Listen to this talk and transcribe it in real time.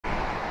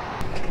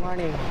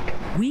Morning.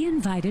 We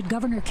invited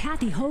Governor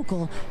Kathy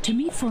Hochul to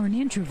meet for an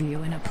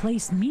interview in a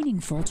place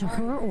meaningful to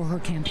her or her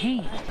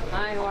campaign.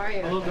 Hi, how are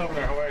you? Hello,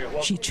 Governor. How are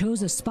you? She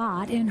chose a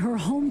spot in her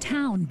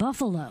hometown,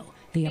 Buffalo,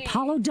 the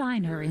Apollo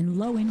Diner in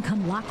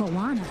low-income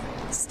Lackawanna,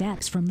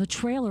 steps from the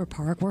trailer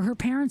park where her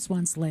parents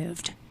once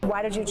lived.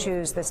 Why did you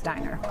choose this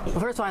diner? Well,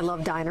 first of all, I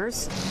love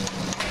diners.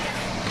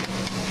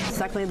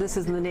 Secondly, this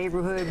is in the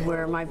neighborhood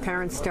where my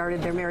parents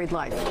started their married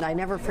life. I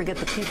never forget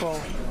the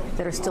people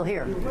that are still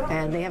here,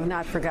 and they have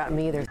not forgotten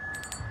me either.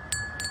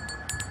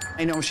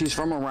 I know she's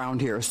from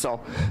around here,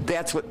 so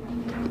that's what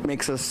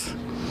makes us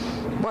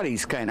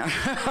buddies, kind of.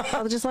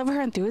 I just love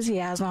her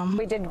enthusiasm.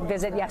 We did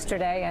visit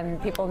yesterday,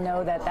 and people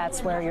know that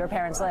that's where your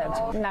parents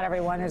lived. Not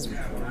everyone is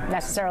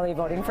necessarily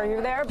voting for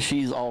you there.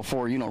 She's all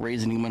for,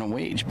 raising the minimum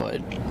wage,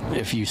 but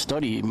if you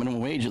study,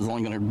 minimum wage is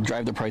only going to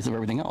drive the price of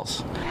everything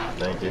else.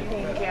 Thank you.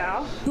 Thank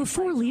you.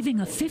 Before leaving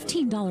a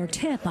 $15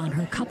 tip on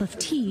her cup of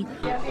tea,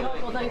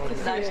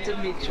 Nice to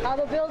meet you. How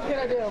the Bills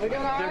gonna do? We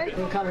doing all right?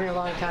 We've come here a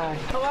long time.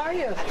 How are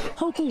you?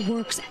 Hochul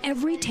works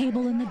every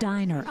table in the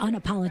diner,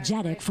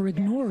 unapologetic for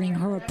ignoring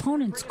her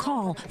opponent's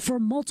call for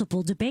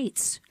multiple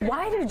debates.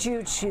 Why did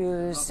you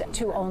choose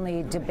to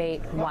only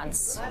debate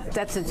once?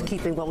 That's in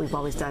keeping what we've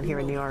always done here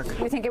in New York.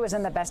 You think it was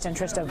in the best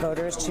interest of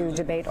voters to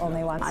debate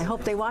only once? I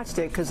hope they watched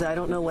it, because I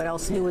don't know what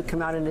else new would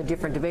come out in a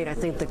different debate. I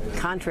think the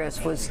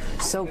contrast was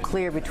so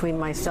clear between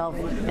myself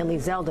and Lee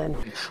Zeldin.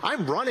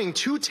 I'm running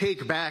to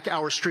take back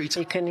our streets.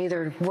 You can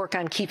either work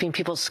on keeping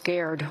people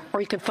scared,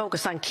 or you can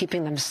focus on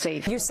keeping them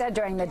safe. You said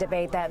during the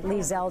debate that Lee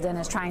Zeldin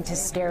is trying to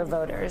scare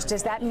voters.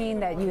 Does that mean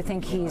that you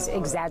think he's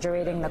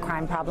exaggerating the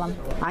crime problem?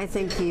 I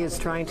think he is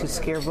trying to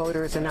scare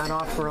voters and not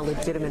offer a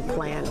legitimate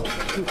plan.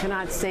 You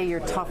cannot say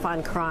you're tough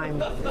on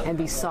crime and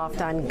be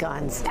soft on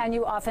guns. And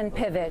you often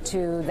pivot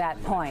to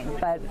that point,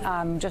 but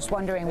just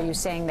wondering, were you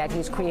saying that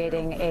he's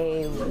creating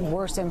a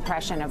worse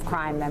impression of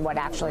crime than what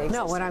actually exists?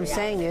 No, what I'm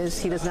saying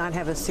is he does not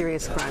have a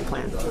serious crime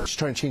plan. She's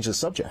trying to change the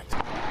subject.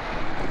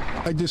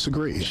 I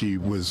disagree. She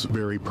was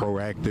very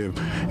proactive,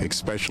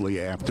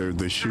 especially after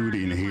the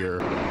shooting here.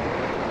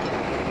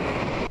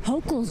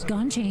 Hochul's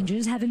gun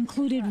changes have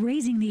included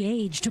raising the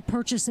age to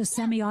purchase a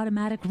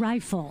semi-automatic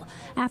rifle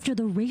after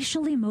the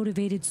racially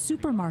motivated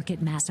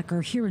supermarket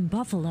massacre here in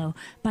Buffalo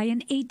by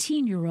an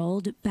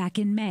 18-year-old back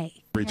in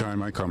May. Every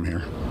time I come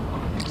here,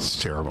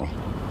 it's terrible,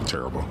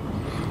 terrible.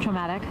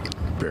 Traumatic?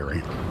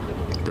 Very,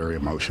 very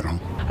emotional.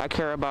 I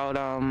care about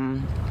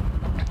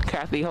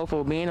Kathy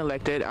Hochul being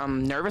elected.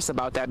 I'm nervous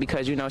about that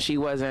because, she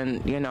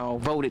wasn't,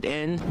 voted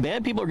in.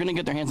 Bad people are going to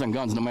get their hands on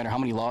guns no matter how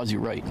many laws you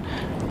write.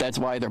 That's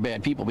why they're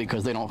bad people,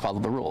 because they don't follow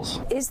the rules.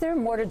 Is there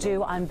more to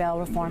do on bail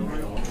reform?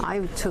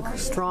 I took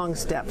strong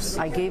steps.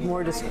 I gave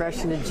more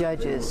discretion to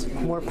judges,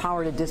 more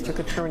power to district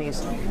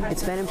attorneys.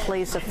 It's been in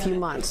place a few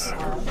months.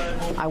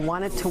 I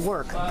want it to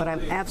work, but I'm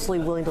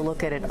absolutely willing to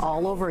look at it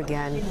all over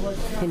again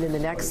and in the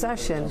next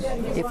session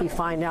if we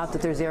find out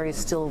that there's areas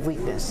still of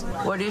weakness.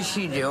 What is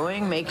she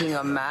doing? Making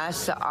a mess.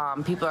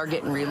 People are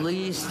getting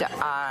released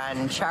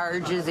on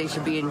charges. They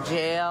should be in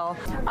jail.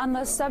 On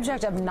the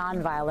subject of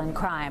nonviolent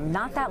crime,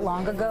 not that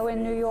long ago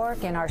in New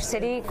York, in our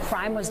city,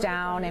 crime was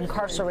down,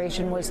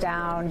 incarceration was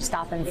down,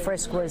 stop and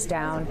frisk was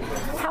down.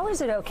 How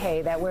is it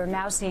okay that we're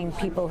now seeing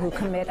people who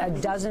commit a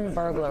dozen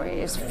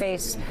burglaries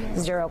face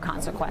zero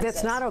consequences?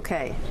 That's not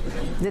okay.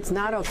 That's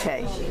not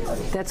okay.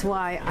 That's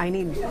why I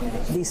need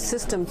the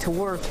system to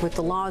work with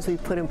the laws we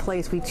put in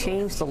place. We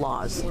changed the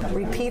laws.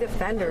 Repeat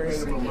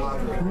offenders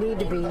need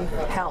to be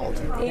held.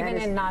 Even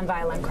in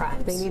nonviolent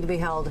crimes. They need to be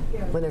held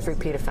when there's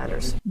repeat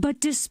offenders. But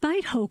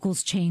despite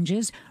Hochul's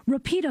changes,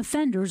 repeat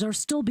offenders are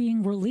still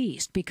being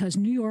released because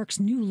New York's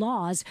new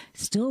laws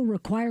still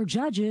require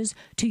judges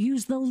to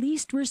use the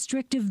least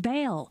restrictive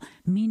bail,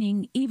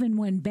 meaning even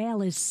when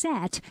bail is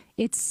set,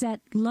 it's set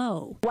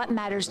low. What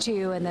matters to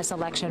you in this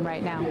election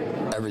right now?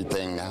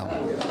 Everything now.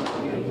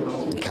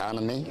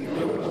 Economy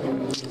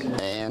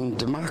and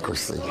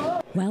democracy.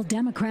 While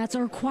Democrats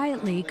are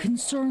quietly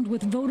concerned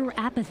with voter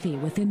apathy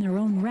within their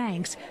own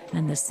ranks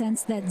and the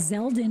sense that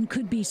Zeldin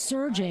could be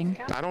surging.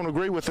 I don't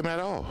agree with him at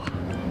all.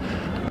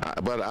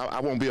 But I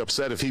won't be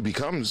upset if he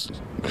becomes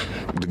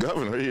the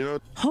governor,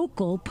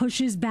 Hochul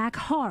pushes back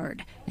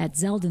hard at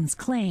Zeldin's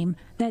claim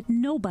that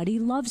nobody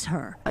loves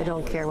her. I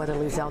don't care whether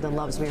Lee Zeldin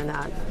loves me or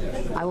not.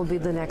 I will be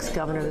the next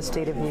governor of the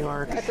state of New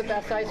York. That's the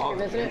best ice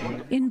cream, isn't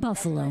it? In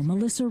Buffalo,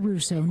 Melissa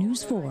Russo,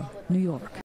 News 4, New York.